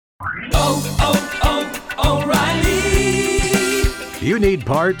O'Reilly! You need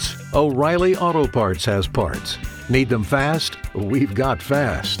parts? O'Reilly Auto Parts has parts. Need them fast? We've got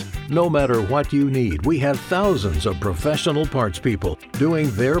fast. No matter what you need, we have thousands of professional parts people doing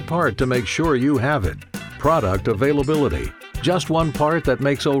their part to make sure you have it. Product availability. Just one part that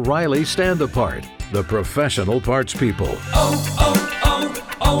makes O'Reilly stand apart. The professional parts people.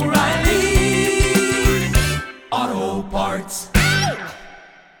 O'Reilly Auto Parts.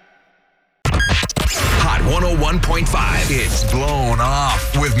 Hot 101.5. It's Blown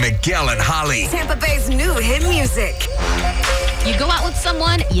Off with Miguel and Holly. Tampa Bay's new hit music. You go out with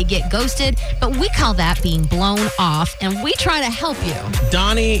someone, you get ghosted, but we call that being blown off, and we try to help you.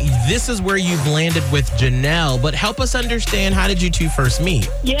 Donnie, this is where you've landed with Janelle, but help us understand, how did you two first meet?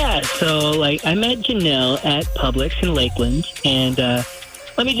 Yeah, so I met Janelle at Publix in Lakeland, and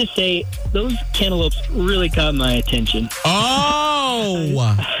let me just say, those cantaloupes really caught my attention. Oh!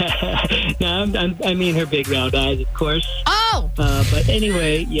 Now, I mean her big round eyes, of course. Oh! But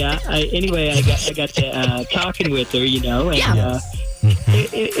anyway, yeah. I got to talking with her, and Yeah.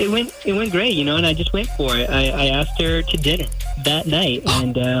 it went great, and I just went for it. I asked her to dinner that night,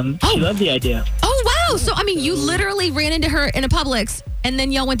 and she loved the idea. Oh, wow! So, you literally ran into her in a Publix, and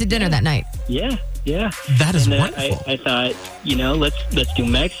then y'all went to dinner that night. Yeah. That is and wonderful. I thought, let's do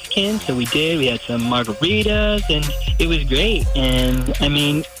Mexican. So we did. We had some margaritas, and it was great. And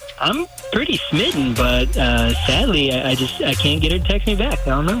I'm pretty smitten, but sadly, I can't get her to text me back. I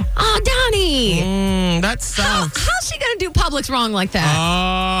don't know. Oh, Donnie! That sucks. How's she gonna do Publix wrong like that?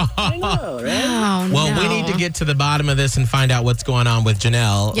 I know, right? Oh, Well, no. we need to get to the bottom of this and find out what's going on with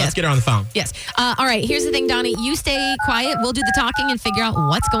Janelle. Yes. Let's get her on the phone. Yes. All right, here's the thing, Donnie. You stay quiet. We'll do the talking and figure out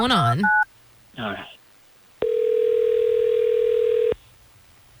what's going on. All right.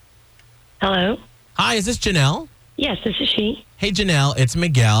 Hello? Hi, is this Janelle? Yes, this is she. Hey, Janelle, it's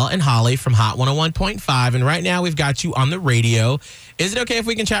Miguel and Holly from Hot 101.5, and right now we've got you on the radio. Is it okay if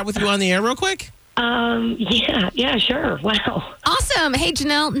we can chat with you on the air real quick? Yeah, sure. Wow. Awesome. Hey,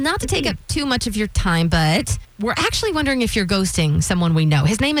 Janelle, not to take up too much of your time, but we're actually wondering if you're ghosting someone we know.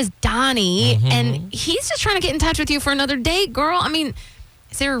 His name is Donnie, and he's just trying to get in touch with you for another date, girl.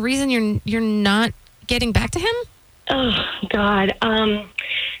 Is there a reason you're not getting back to him? Oh, God.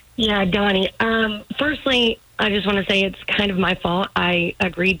 Yeah, Donnie. Firstly, I just want to say it's kind of my fault. I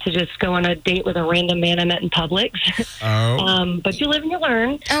agreed to just go on a date with a random man I met in Publix. Oh. But you live and you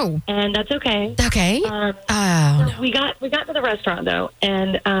learn. Oh. And that's okay. Okay. So no. we got to the restaurant, though,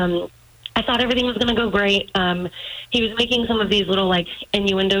 and I thought everything was going to go great. He was making some of these little,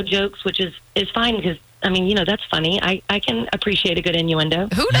 innuendo jokes, which is fine because, that's funny. I can appreciate a good innuendo.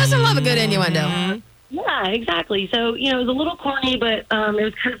 Who doesn't love a good innuendo? Yeah, exactly. So, it was a little corny, but it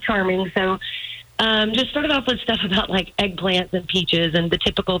was kind of charming. So just started off with stuff about, eggplants and peaches and the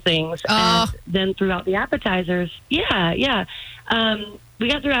typical things. Oh. And then throughout the appetizers, we got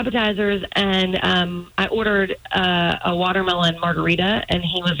through appetizers, and I ordered a watermelon margarita, and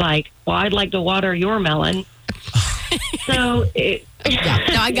he was like, well, I'd like to water your melon. So it... Yeah,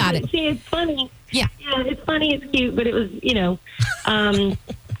 no, I got it. See, it's funny. Yeah. Yeah, it's funny, it's cute, but it was,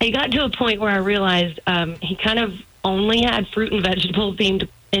 it got to a point where I realized he kind of only had fruit and vegetable themed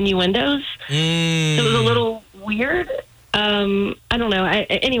innuendos. So it was a little weird. I don't know.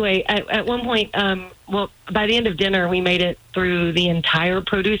 Anyway, at one point, by the end of dinner, we made it through the entire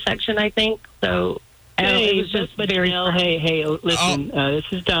produce section, I think. So it was just very... Hey, listen, this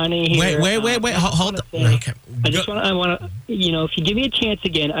is Donnie here. Wait. Hold on. Okay. I want to, if you give me a chance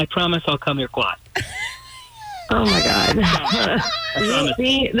again, I promise I'll come here quiet. Oh, my God.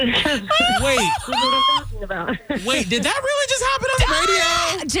 See, this is Wait. what I'm talking about. Wait, did that really just happen on the radio?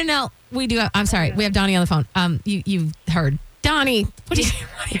 Janelle, we do. I'm sorry. We have Donnie on the phone. You've heard. Donnie, what are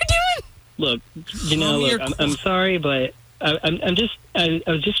you doing? Look, Janelle, I'm sorry, but I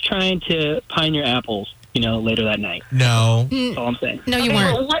was just trying to pine your apples, later that night. No. That's all I'm saying. No, you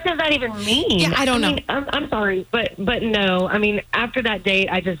Well, weren't. what does that even mean? Yeah, I don't know. I'm sorry, but no. After that date,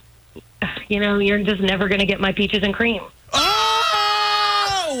 I just, you're just never going to get my peaches and cream. Oh!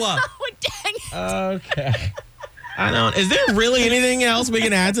 Oh, dang it. Okay. I don't. Is there really anything else we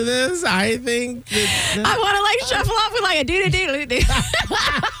can add to this? I think. I want to shuffle off with a do-do-do-do-do.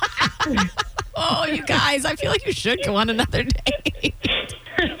 Oh, you guys, I feel like you should go on another date.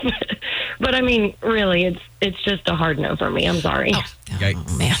 But really, it's just a hard no for me. I'm sorry. Oh,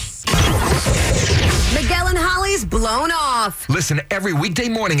 man. Miguel and Holly's Blown Off. Listen every weekday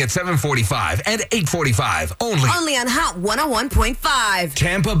morning at 7:45 and 8:45 only. Only on Hot 101.5.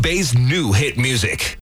 Tampa Bay's new hit music.